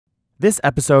This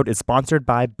episode is sponsored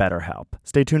by BetterHelp.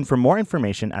 Stay tuned for more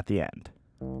information at the end.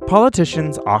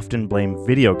 Politicians often blame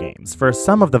video games for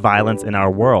some of the violence in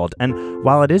our world, and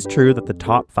while it is true that the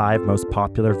top 5 most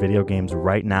popular video games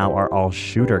right now are all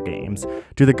shooter games,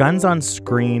 do the guns on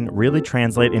screen really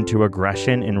translate into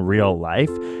aggression in real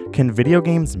life? Can video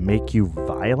games make you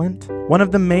violent? One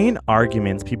of the main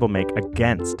arguments people make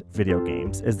against video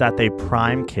games is that they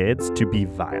prime kids to be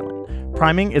violent.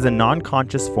 Priming is a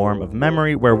non-conscious form of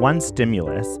memory where one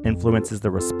stimulus influences the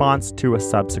response to a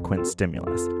subsequent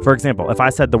stimulus. For example, if I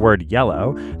said the word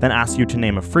yellow, then asked you to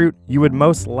name a fruit, you would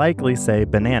most likely say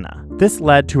banana. This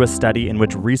led to a study in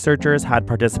which researchers had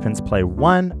participants play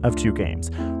one of 2 games.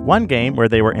 One game where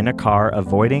they were in a car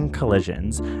avoiding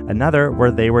collisions, another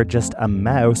where they were just a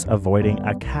mouse avoiding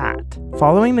a cat.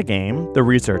 Following the game, the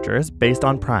researchers, based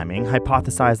on priming,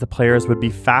 hypothesized the players would be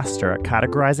faster at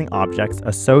categorizing objects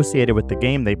associated with the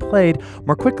game they played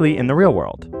more quickly in the real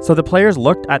world. So the players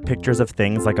looked at pictures of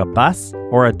things like a bus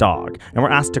or a dog and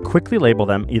were asked to quickly label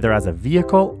them either as a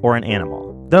vehicle or an animal.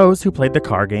 Those who played the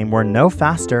car game were no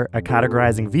faster at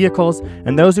categorizing vehicles,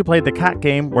 and those who played the cat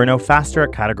game were no faster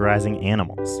at categorizing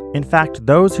animals. In fact,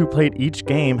 those who played each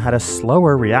game had a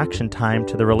slower reaction time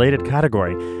to the related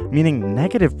category, meaning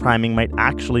negative priming might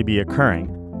actually be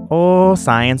occurring. Oh,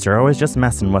 science, you're always just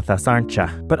messing with us, aren't ya?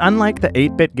 But unlike the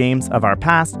 8-bit games of our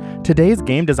past, today's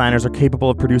game designers are capable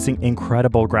of producing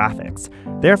incredible graphics.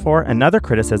 Therefore, another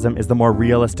criticism is the more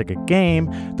realistic a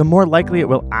game, the more likely it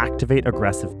will activate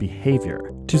aggressive behavior.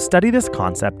 To study this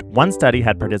concept, one study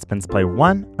had participants play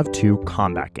one of 2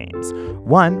 combat games.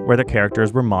 One where the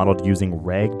characters were modeled using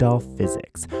ragdoll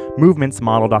physics, movements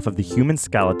modeled off of the human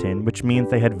skeleton, which means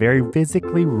they had very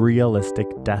physically realistic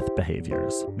death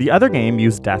behaviors. The other game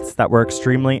used deaths that were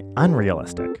extremely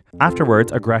unrealistic.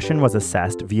 Afterwards, aggression was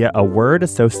assessed via a word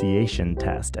association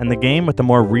test, and the game with the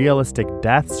more realistic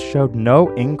deaths showed no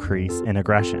increase in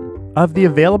aggression. Of the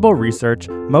available research,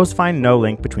 most find no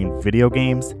link between video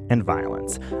games and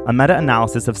violence. A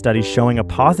meta-analysis of studies showing a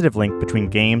positive link between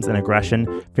games and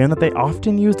aggression found that they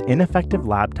often used ineffective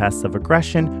lab tests of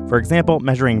aggression, for example,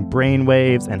 measuring brain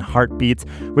waves and heartbeats,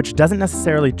 which doesn't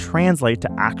necessarily translate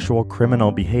to actual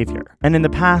criminal behavior. And in the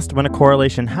past, when a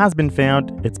correlation has been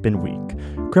found, it's been weak.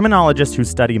 Criminologists who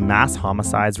study mass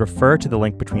homicides refer to the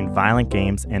link between violent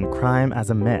games and crime as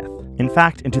a myth. In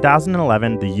fact, in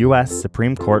 2011, the US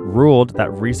Supreme Court ruled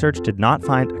that research did not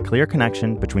find a clear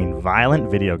connection between violent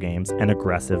video games and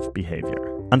aggressive behavior.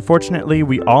 Unfortunately,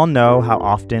 we all know how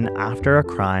often after a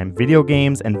crime, video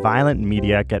games and violent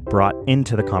media get brought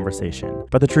into the conversation.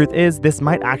 But the truth is, this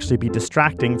might actually be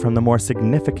distracting from the more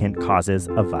significant causes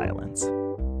of violence.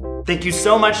 Thank you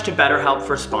so much to BetterHelp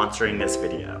for sponsoring this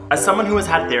video. As someone who has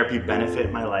had therapy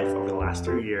benefit my life over the last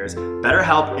 3 years,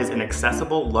 BetterHelp is an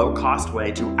accessible, low-cost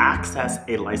way to access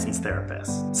a licensed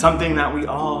therapist. Something that we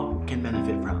all can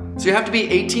benefit from. So you have to be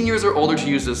 18 years or older to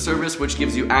use this service, which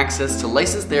gives you access to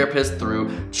licensed therapists through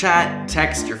chat,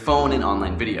 text, your phone, and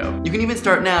online video. You can even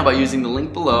start now by using the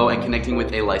link below and connecting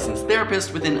with a licensed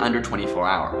therapist within under 24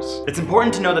 hours. It's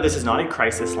important to know that this is not a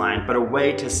crisis line, but a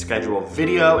way to schedule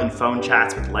video and phone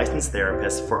chats with licensed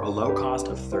therapists for a low cost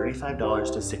of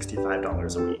 $35 to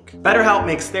 $65 a week. BetterHelp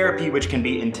makes therapy, which can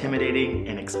be intimidating,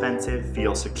 inexpensive,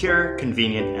 feel secure,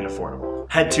 convenient, and affordable.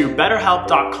 Head to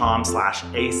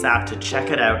betterhelp.com/asap to check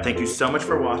it out. Thank you so much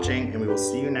for watching, and we will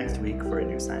see you next week for a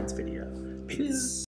new science video. Peace.